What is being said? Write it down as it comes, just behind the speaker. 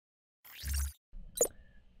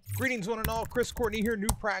Greetings one and all, Chris Courtney here, New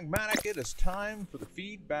Pragmatic. It is time for the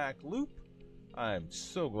feedback loop. I'm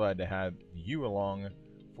so glad to have you along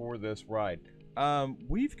for this ride.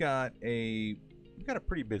 We've got a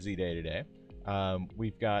pretty busy day today.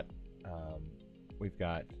 We've got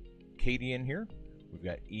Katie in here, we've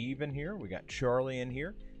got Eve in here, we got Charlie in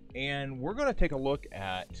here, and we're going to take a look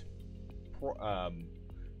at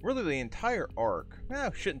really the entire arc.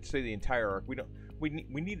 I shouldn't say the entire arc.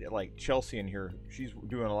 We need like Chelsea in here. She's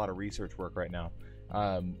doing a lot of research work right now.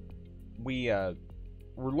 We're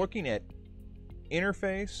looking at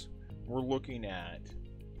interface, we're looking at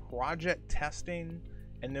project testing,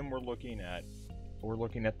 and then we're looking at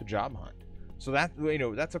the job hunt. So that,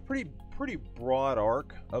 that's a pretty broad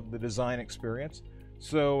arc of the design experience.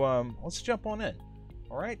 So let's jump on in.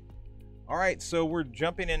 All right, so we're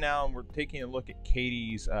jumping in now, and we're taking a look at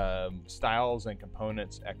Katie's styles and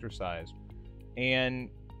components exercise. And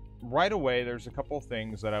right away, there's a couple of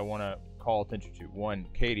things that I want to call attention to. One,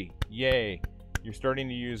 Katie, yay, you're starting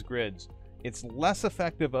to use grids. It's less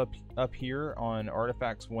effective up here on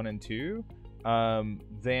artifacts 1 and 2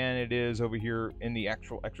 than it is over here in the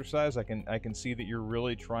actual exercise. I can see that you're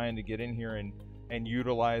really trying to get in here and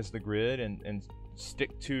utilize the grid and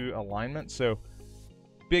stick to alignment. So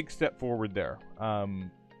big step forward there.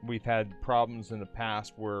 We've had problems in the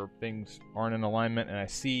past where things aren't in alignment, and I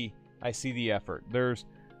see the effort. There's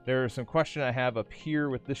some question I have up here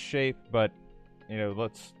with this shape, but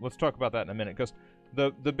let's talk about that in a minute, because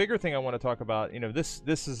the bigger thing I want to talk about,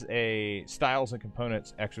 this is a styles and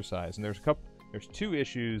components exercise, and there's two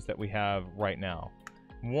issues that we have right now.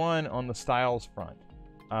 One, on the styles front,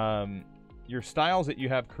 your styles that you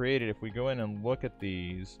have created, if we go in and look at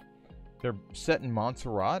these, they're set in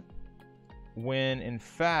Montserrat, when in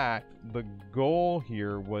fact the goal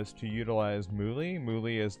here was to utilize Moolly.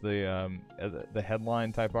 Moolly is the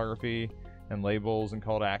headline typography and labels and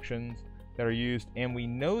call to actions that are used, and we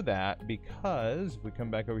know that because if we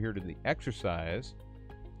come back over here to the exercise,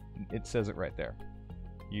 it says it right there,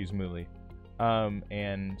 use Moolly.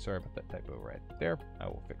 And sorry about that typo right there, I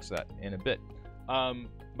will fix that in a bit.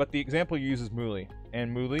 But the example uses Moolly,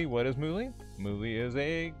 and Moolly, what is Moolly? Moolly is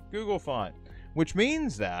a Google font, which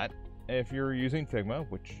means that if you're using Figma,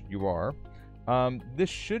 which you are, this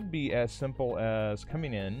should be as simple as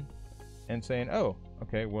coming in and saying, oh,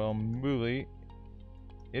 okay, well, Moolly,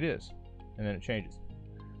 it is, and then it changes.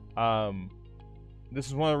 This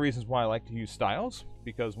is one of the reasons why I like to use styles,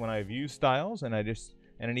 because when I've used styles and I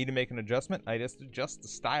need to make an adjustment, I just adjust the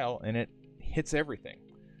style and it hits everything.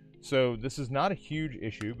 So this is not a huge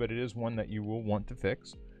issue, but it is one that you will want to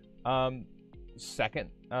fix. Second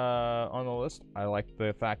on the list, I like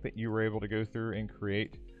the fact that you were able to go through and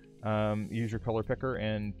create, use your color picker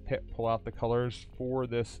and pull out the colors for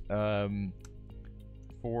this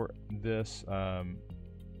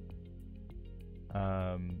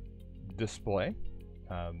display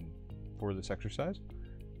for this exercise.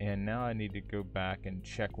 And now I need to go back and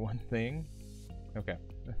check one thing. Okay,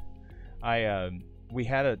 we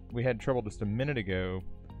had trouble just a minute ago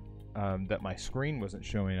that my screen wasn't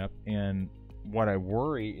showing up, and what I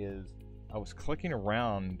worry is I was clicking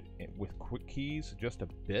around with quick keys just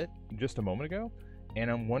a moment ago,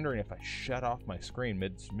 and I'm wondering if I shut off my screen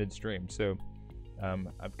midstream. So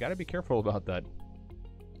I've got to be careful about that.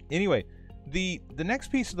 Anyway, the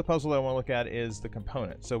next piece of the puzzle that I want to look at is the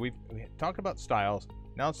components. So we talked about styles.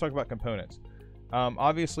 Now let's talk about components.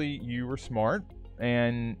 Obviously, you were smart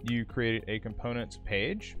and you created a components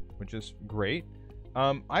page, which is great.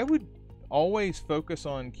 I would always focus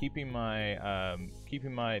on keeping my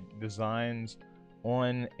designs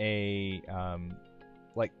on a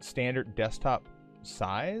like standard desktop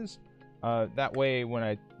size. That way, when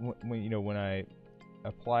I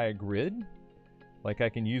apply a grid, like I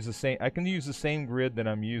can use the same grid that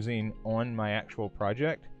I'm using on my actual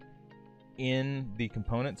project in the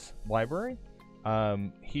components library.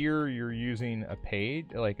 Here you're using a page,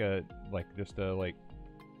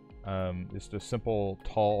 just a simple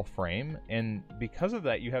tall frame, and because of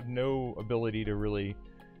that you have no ability to really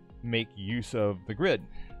make use of the grid.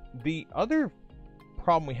 The other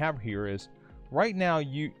problem we have here is right now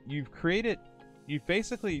you've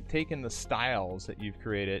basically taken the styles that you've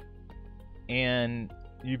created and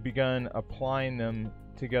you've begun applying them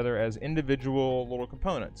together as individual little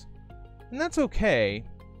components, and that's okay,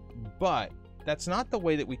 but that's not the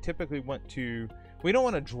way that we typically want to. We don't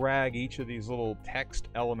want to drag each of these little text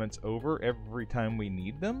elements over every time we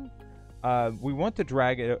need them. We want to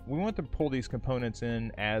drag it. We want to pull these components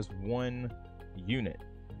in as one unit.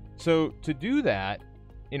 So to do that,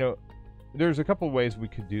 there's a couple of ways we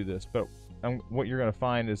could do this, but what you're going to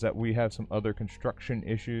find is that we have some other construction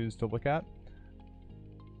issues to look at.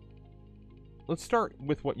 let's start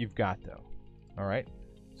with what you've got though. All right.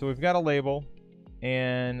 So we've got a label,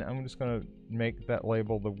 and I'm just going to make that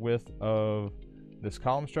label the width of this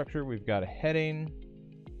column structure. We've got a heading,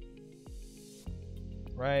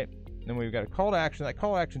 right? Then we've got a call to action. That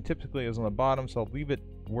call to action typically is on the bottom, so I'll leave it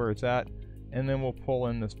where it's at. And then we'll pull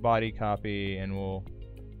in this body copy, and we'll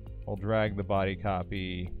drag the body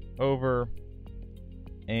copy over.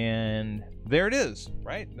 And there it is,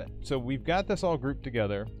 right? So we've got this all grouped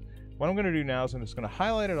together. What I'm going to do now is I'm just going to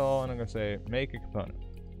highlight it all, and I'm going to say make a component.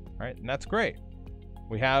 All right, and that's great.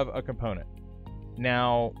 We have a component.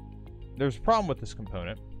 Now, there's a problem with this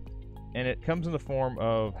component, and it comes in the form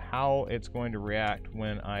of how it's going to react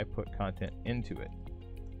when I put content into it.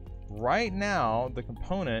 Right now, the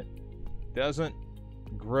component doesn't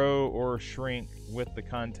grow or shrink with the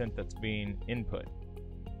content that's being input.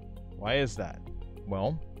 Why is that?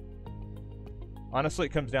 Well, honestly, it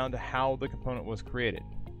comes down to how the component was created.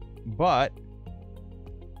 But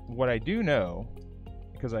what I do know,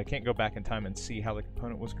 because I can't go back in time and see how the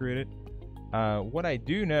component was created, what I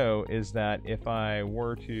do know is that if I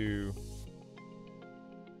were to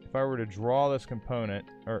draw this component,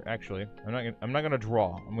 or actually, I'm not gonna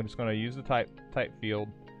draw. I'm just gonna use the type field.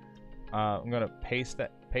 I'm gonna paste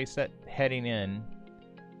that heading in,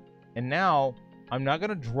 and now I'm not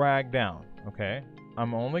gonna drag down. Okay,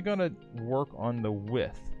 I'm only gonna work on the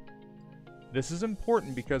width. This is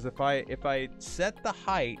important because if I set the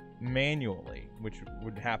height manually, which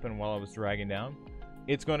would happen while I was dragging down,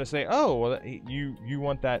 it's going to say, oh, well, you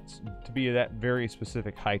want that to be that very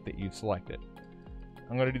specific height that you've selected.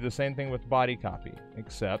 I'm going to do the same thing with body copy,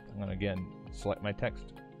 except I'm going to again select my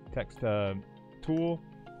text tool,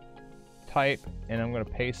 type, and I'm going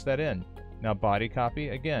to paste that in. Now body copy,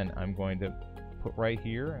 again, I'm going to put right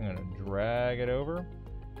here. I'm going to drag it over,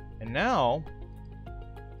 and now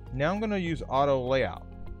I'm going to use auto layout.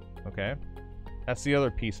 Okay, that's the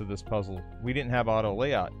other piece of this puzzle. We didn't have auto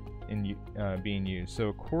layout being used, so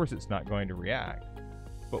of course it's not going to react.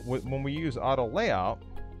 But when we use auto layout,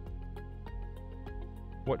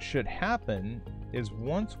 what should happen is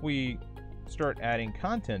once we start adding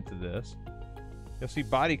content to this, you'll see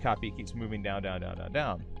body copy keeps moving down, down, down, down,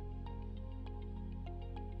 down.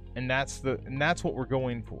 And that's what we're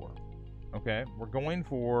going for. Okay, we're going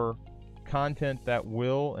for content that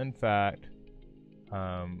will in fact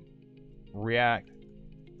react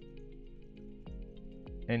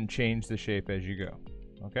and change the shape as you go.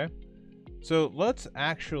 Okay, so let's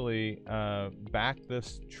actually back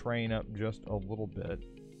this train up just a little bit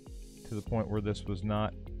to the point where this was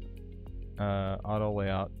not auto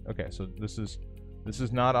layout. Okay, so this is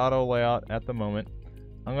not auto layout at the moment.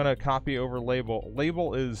 I'm gonna copy over label.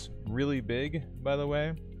 Label is really big, by the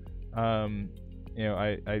way. You know,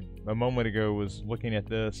 I a moment ago was looking at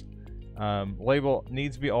this. Label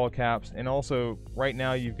needs to be all caps, and also right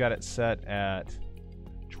now you've got it set at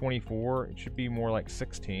 24. It should be more like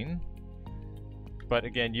 16. But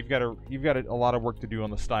again, you've got a lot of work to do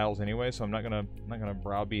on the styles anyway, so I'm not gonna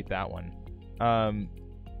browbeat that one.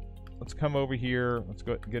 Let's come over here. Let's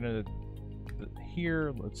get into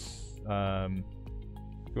here. Let's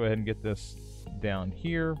go ahead and get this down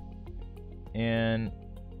here, and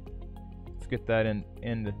let's get that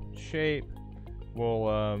in the shape. We'll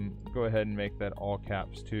go ahead and make that all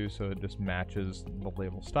caps too, so it just matches the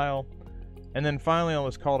label style. And then finally on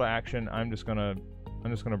this call to action, I'm just gonna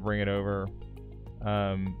bring it over.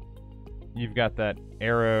 You've got that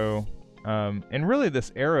arrow, and really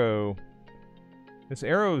this arrow is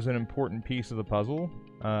an important piece of the puzzle,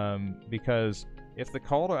 because if the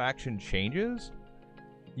call to action changes,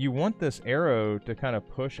 you want this arrow to kind of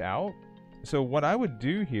push out. So what I would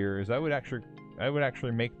do here is I would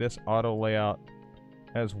actually make this auto layout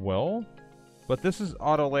as well, but this is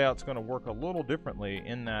auto layout's going to work a little differently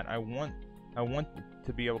in that I want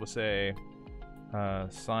to be able to say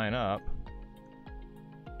sign up,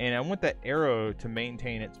 and I want that arrow to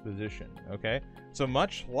maintain its position. Okay, so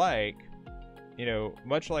much like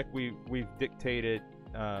we've dictated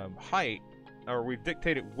height, or we've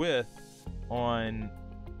dictated width on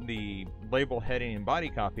the label, heading, and body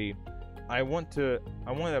copy, I want to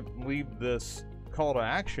leave this call to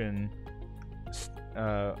action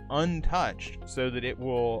untouched so that it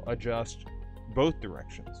will adjust both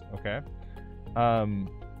directions. Okay,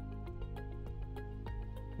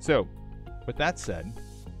 so with that said,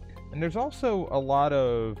 and there's also a lot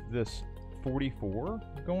of this 44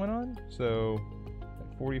 going on, so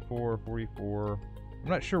 44. I'm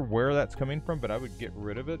not sure where that's coming from, but I would get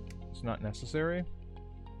rid of it. It's not necessary.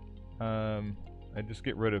 I just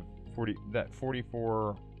get rid of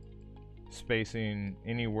 44 spacing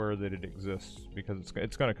anywhere that it exists, because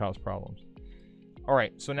it's going to cause problems. All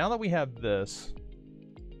right, so now that we have this,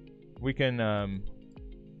 we can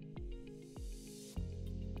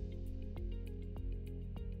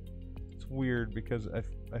it's weird because I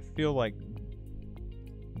feel like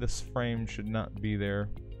this frame should not be there.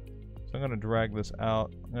 So I'm going to drag this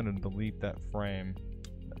out. I'm going to delete that frame.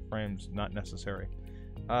 That frame's not necessary.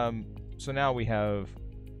 So now we have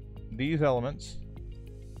these elements.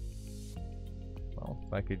 Well,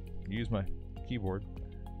 if I could use my keyboard.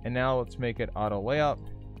 And now let's make it auto layout.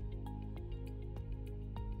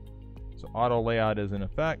 So auto layout is in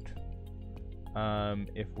effect.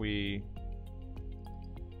 If we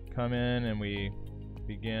come in and we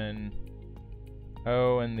begin,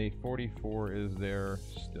 oh, and the 44 is there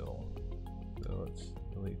still. So let's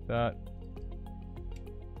delete that.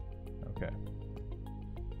 Okay.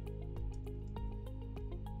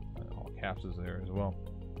 And all caps is there as well.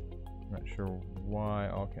 I'm not sure why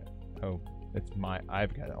all caps. Oh, it's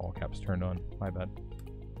I've got all caps turned on. My bad.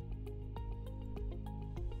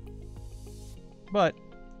 But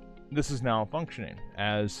this is now functioning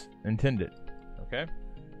as intended. Okay.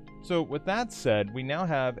 So with that said, we now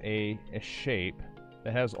have a shape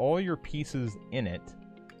that has all your pieces in it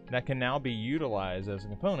that can now be utilized as a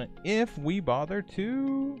component if we bother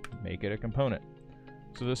to make it a component.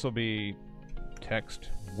 So this will be text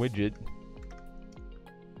widget.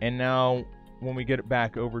 And now when we get it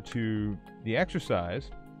back over to the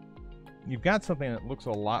exercise, you've got something that looks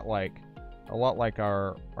a lot like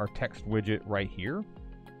our text widget right here.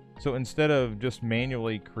 So instead of just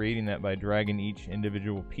manually creating that by dragging each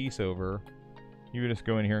individual piece over, you would just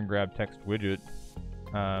go in here and grab text widget.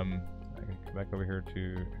 I can come back over here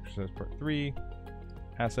to exercise part 3,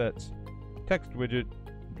 assets, text widget,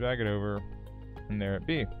 drag it over, and there it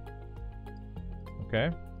be.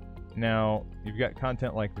 Okay. Now you've got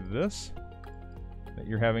content like this that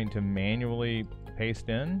you're having to manually paste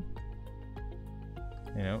in,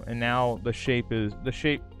 you know, and now the shape is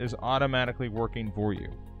automatically working for you.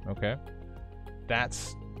 Okay,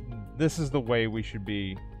 this is the way we should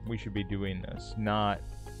be doing this, not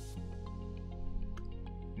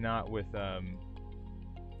with well,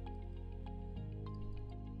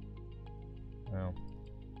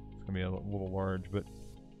 it's gonna be a little large, but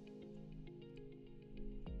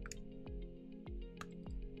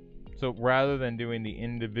so rather than doing the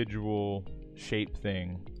individual shape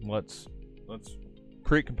thing, let's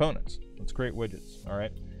create components. Let's create widgets. All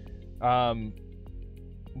right.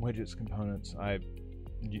 Widgets, components. I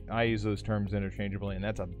use those terms interchangeably, and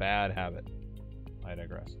that's a bad habit. I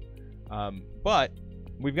digress. But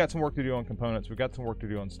we've got some work to do on components. We've got some work to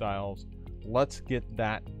do on styles. Let's get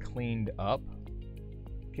that cleaned up,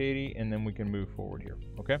 Katie, and then we can move forward here.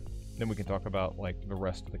 Okay? Then we can talk about like the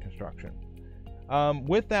rest of the construction.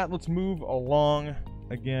 With that, let's move along.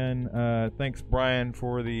 Again, thanks Brian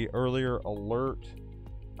for the earlier alert.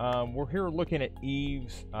 We're here looking at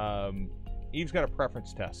Eve's. Eve's got a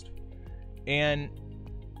preference test, and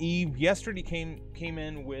Eve yesterday came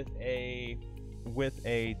in with a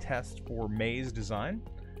test for maze design,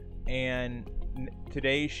 and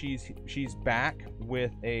today she's back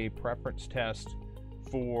with a preference test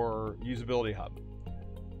for usability hub.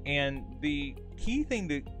 And the key thing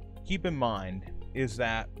to keep in mind is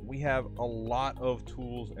that we have a lot of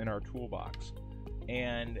tools in our toolbox,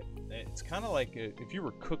 and it's kind of like if you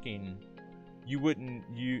were cooking, you wouldn't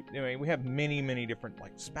we have many different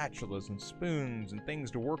like spatulas and spoons and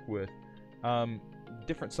things to work with,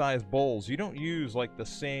 different size bowls. You don't use like the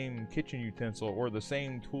same kitchen utensil or the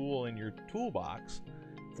same tool in your toolbox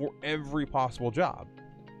for every possible job.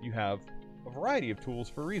 You have a variety of tools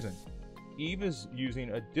for a reason. Eve is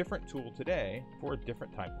using a different tool today for a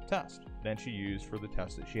different type of test than she used for the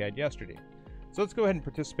test that she had yesterday. So let's go ahead and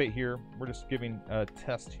participate here. We're just giving a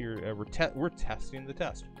test here. We're testing the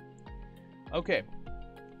test. Okay,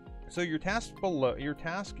 so your task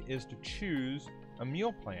is to choose a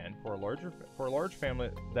meal plan for a large family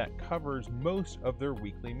that covers most of their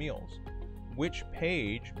weekly meals. Which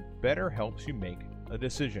page better helps you make a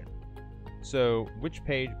decision? So which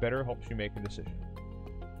page better helps you make a decision?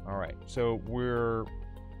 All right, so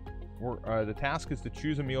the task is to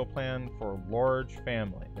choose a meal plan for a large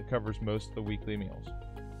family that covers most of the weekly meals.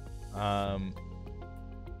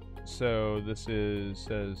 So this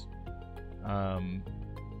says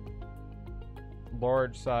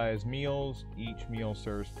large size meals. Each meal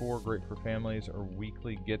serves 4, great for families or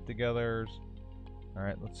weekly get-togethers. All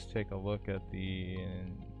right, let's take a look at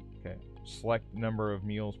okay, select number of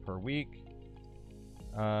meals per week.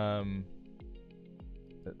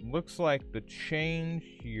 It looks like the change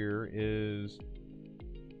here is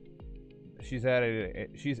she's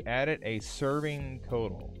added a serving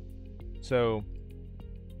total. So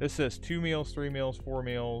This says 2 meals, 3 meals, 4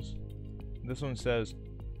 meals. This one says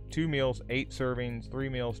 2 meals, 8 servings, 3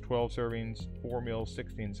 meals, 12 servings, 4 meals,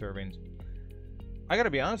 16 servings. I gotta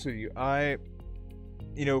be honest with you,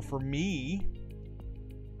 for me,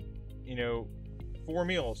 4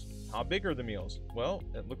 meals. How big are the meals? Well,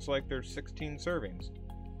 it looks like there's 16 servings.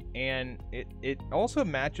 And it also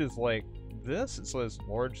matches like this. It says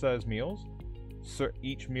large size meals. So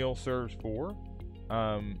each meal serves 4.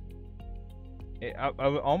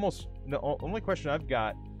 The only question I've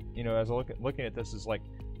got, as I looking at this is like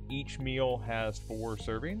each meal has 4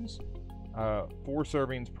 servings. 4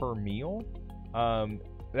 servings per meal.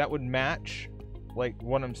 That would match like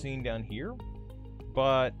what I'm seeing down here.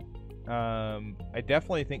 But I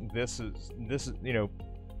definitely think this is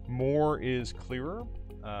more is clearer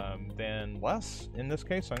than less in this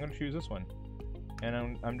case, so I'm going to choose this one,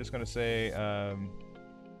 and I'm just going to say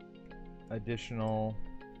additional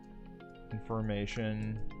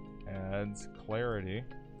information adds clarity,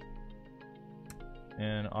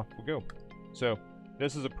 and off we go. So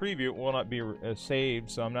this is a preview. It will not be saved,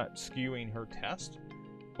 so I'm not skewing her test,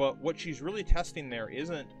 but what she's really testing there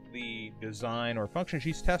isn't the design or function.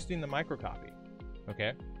 She's testing the microcopy.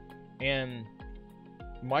 Okay, and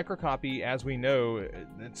microcopy, as we know,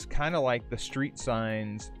 it's kind of like the street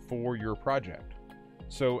signs for your project.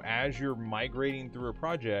 So as you're migrating through a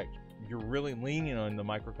project, you're really leaning on the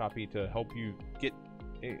microcopy to help you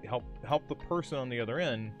help the person on the other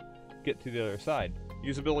end get to the other side.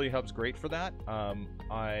 Usability Hub's great for that.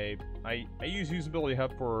 I use Usability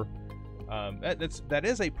Hub for that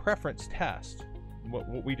is a preference test.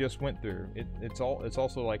 What we just went through, it's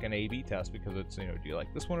also like an A/B test, because it's do you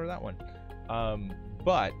like this one or that one?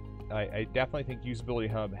 But I definitely think Usability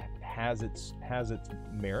Hub has its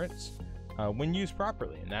merits when used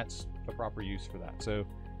properly, and that's the proper use for that. So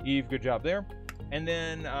Eve, good job there. And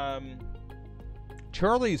then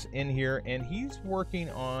Charlie's in here, and he's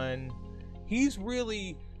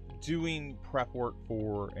really doing prep work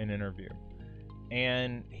for an interview,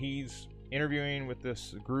 and he's interviewing with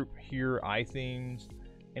this group here, iThemes,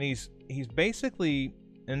 and he's basically,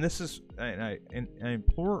 and this is, and I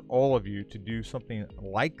implore all of you to do something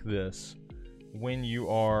like this when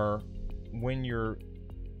you're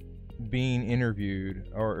being interviewed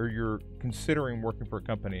or you're considering working for a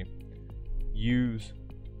company. Use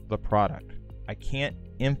the product. I can't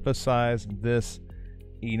emphasize this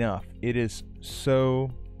enough. It is so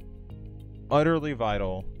utterly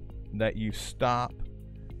vital that you stop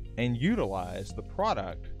and utilize the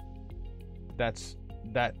product that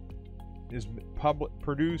is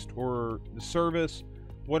produced, or the service,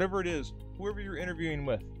 whatever it is, whoever you're interviewing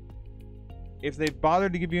with. If they've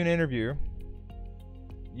bothered to give you an interview,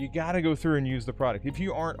 you got to go through and use the product if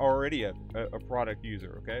you aren't already a product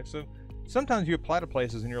user. Okay, so sometimes you apply to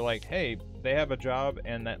places and you're like, hey, they have a job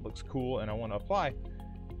and that looks cool and I want to apply.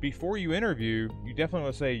 Before you interview, you definitely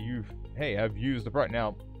want to say hey, I've used the product.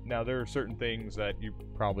 Now there are certain things that you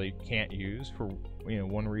probably can't use for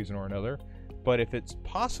one reason or another, but if it's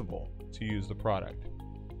possible to use the product,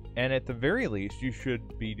 and at the very least you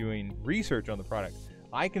should be doing research on the product.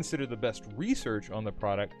 I consider the best research on the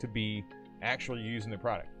product to be actually using the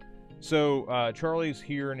product. So Charlie's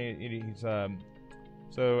here, and he's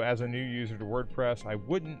so as a new user to WordPress, I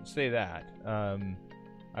wouldn't say that.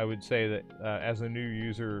 I would say that as a new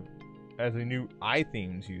user, as a new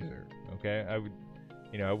iThemes user, okay, I would,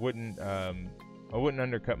 I wouldn't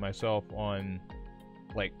undercut myself on,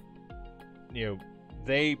 like,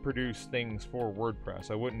 they produce things for WordPress.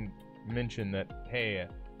 I wouldn't mention that, hey, I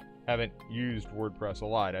haven't used WordPress a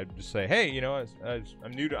lot. I'd just say, hey,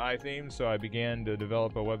 I'm new to iThemes, so I began to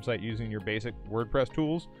develop a website using your basic WordPress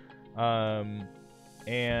tools.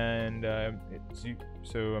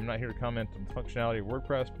 So I'm not here to comment on the functionality of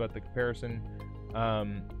WordPress, but the comparison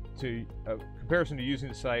to using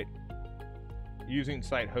the site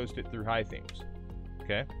hosted through iThemes.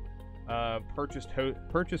 Okay,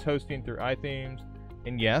 purchase hosting through iThemes,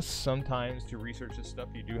 and yes, sometimes to research this stuff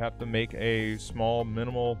you do have to make a small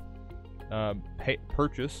minimal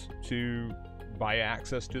purchase to buy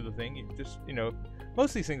access to the thing. You just most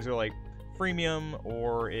of these things are like freemium,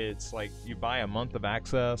 or it's like you buy a month of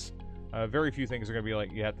access. Very few things are going to be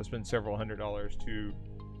like you have to spend several $100s to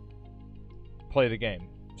play the game.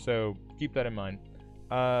 So keep that in mind.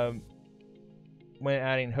 When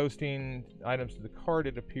adding hosting items to the cart,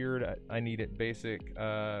 it appeared I needed basic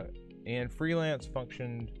and freelance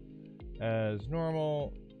functioned as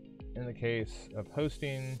normal. In the case of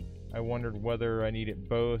hosting, I wondered whether I needed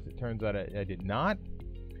both. It turns out I did not.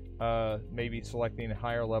 Maybe selecting a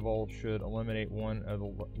higher level should eliminate one of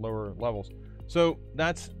the lower levels. So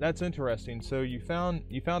that's interesting. So you found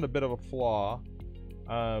a bit of a flaw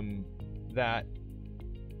that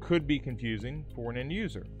could be confusing for an end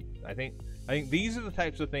user. I think these are the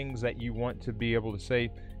types of things that you want to be able to say,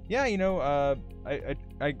 yeah, I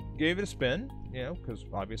gave it a spin, because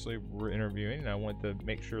obviously we're interviewing, and I want to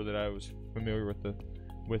make sure that I was familiar with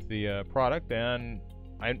the product, and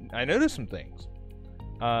I noticed some things.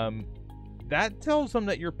 That tells them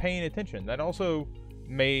that you're paying attention. That also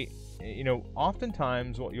may,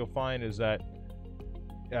 oftentimes what you'll find is that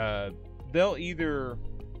they'll either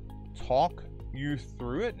talk you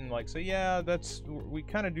through it and like say, yeah, we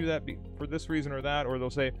kind of do that for this reason or that, or they'll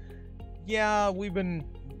say, yeah,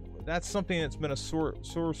 that's something that's been a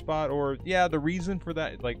sore spot, or yeah, the reason for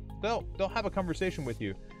that. Like they'll have a conversation with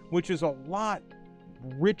you, which is a lot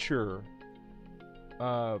richer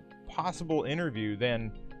possible interview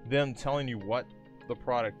than them telling you what the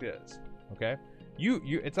product is. Okay,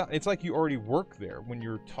 it's like you already work there when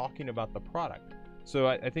you're talking about the product. So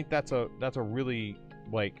I think that's a really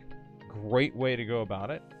great way to go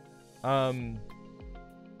about it.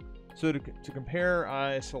 So to compare,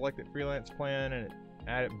 I selected freelance plan and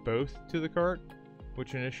added both to the cart,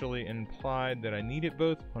 which initially implied that I needed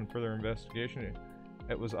both. On further investigation,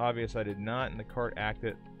 it was obvious I did not, and the cart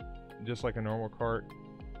acted just like a normal cart.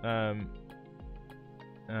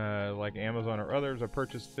 Like Amazon or others, I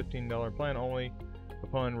purchased $15 plan only.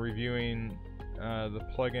 Upon reviewing the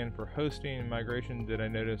plugin for hosting and migration, did I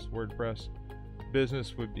notice WordPress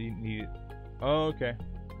business would be needed? Oh, okay.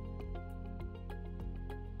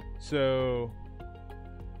 So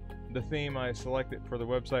the theme I selected for the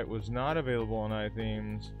website was not available on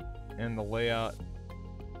iThemes, and the layout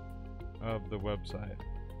of the website.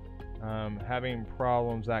 Having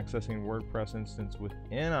problems accessing WordPress instance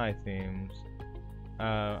within iThemes.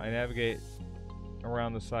 I navigate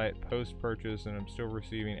around the site post-purchase, and I'm still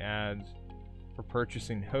receiving ads for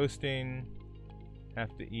purchasing hosting.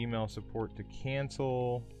 Have to email support to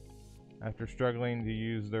cancel. After struggling to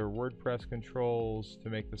use their WordPress controls to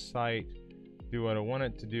make the site do what I want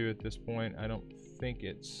it to do at this point, I don't think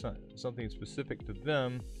it's something specific to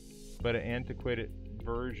them, but an antiquated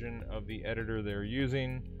version of the editor they're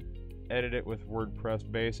using. Edit it with WordPress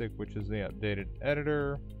Basic, which is the updated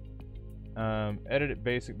editor. Edited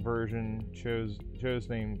basic version shows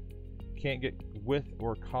theme can't get width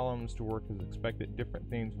or columns to work as expected. Different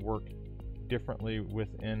themes work differently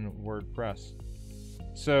within WordPress.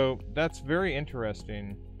 So that's very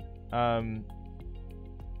interesting.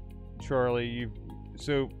 Charlie,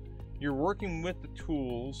 you're working with the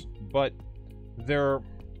tools, but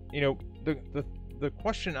the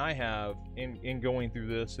question I have in going through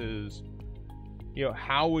this is,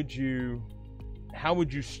 how would you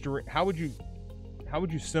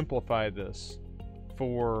simplify this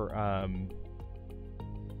for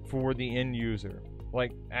the end user?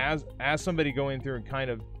 Like as somebody going through and kind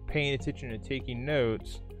of paying attention and taking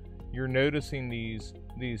notes, you're noticing these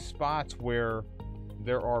spots where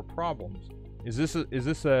there are problems. Is this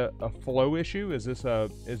a flow issue? Is this a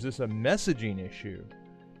messaging issue?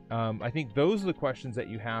 I think those are the questions that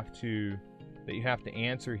you have to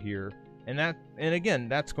answer here, and again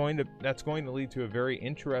that's going to lead to a very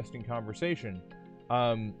interesting conversation.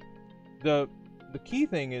 The key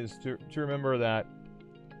thing is to remember that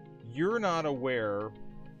you're not aware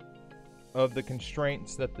of the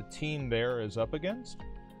constraints that the team there is up against,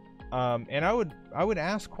 and I would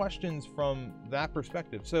ask questions from that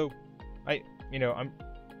perspective. So I'm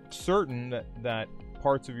certain that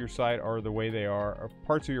parts of your site are the way they are, or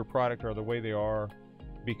parts of your product are the way they are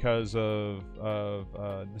because of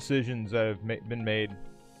decisions that have been made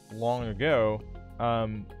long ago.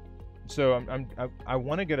 So I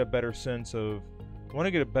want to get a better sense of what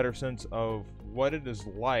it is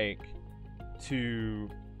like to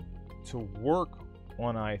work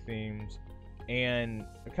on iThemes, and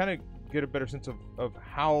kind of get a better sense of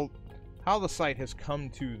how the site has come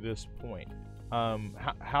to this point.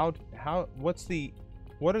 What's the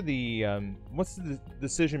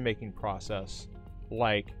decision-making process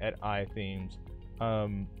like at iThemes?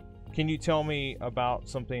 Can you tell me about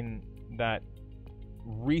something that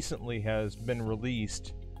recently has been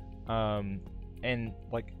released, and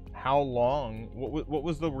like how long? What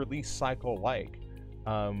was the release cycle like?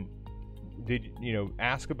 Did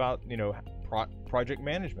ask about project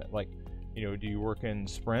management? Like, do you work in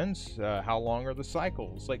sprints? How long are the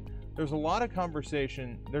cycles? Like, there's a lot of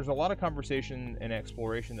conversation and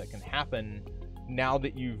exploration that can happen now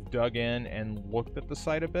that you've dug in and looked at the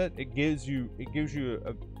site a bit. It gives you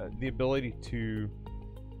the ability to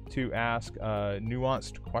ask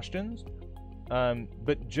nuanced questions,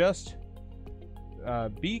 but just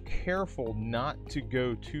be careful not to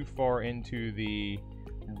go too far into the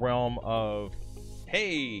realm of,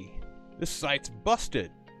 hey, this site's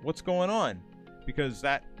busted. What's going on? Because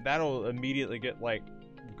that'll immediately get like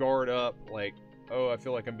guard up, like, oh, I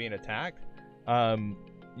feel like I'm being attacked.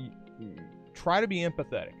 Try to be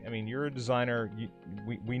empathetic. I mean, you're a designer.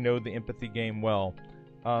 We know the empathy game well.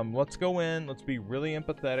 Let's go in. Let's be really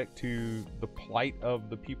empathetic to the plight of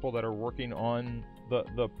the people that are working on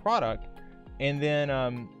the product, and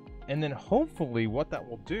then hopefully what that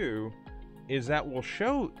will do is that will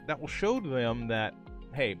show them that,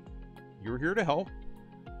 hey, you're here to help.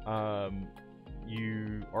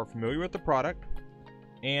 You are familiar with the product,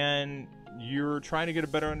 and you're trying to get a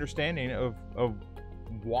better understanding of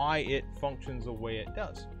why it functions the way it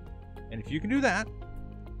does. And if you can do that,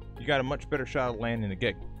 you got a much better shot at landing a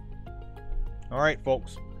gig. All right,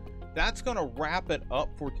 folks, that's going to wrap it up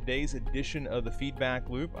for today's edition of the Feedback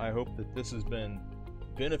Loop. I hope that this has been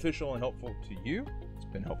beneficial and helpful to you. It's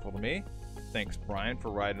been helpful to me. Thanks, Brian,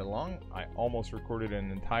 for riding along. I almost recorded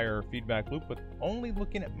an entire feedback loop with only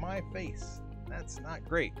looking at my face. That's not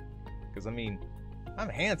great, because I mean, I'm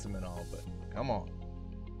handsome and all, but come on,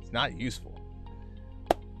 it's not useful.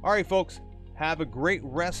 All right, folks, have a great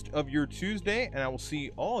rest of your Tuesday, and I will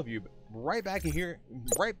see all of you right back here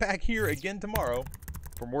again tomorrow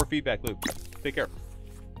for more Feedback Loop. Take care.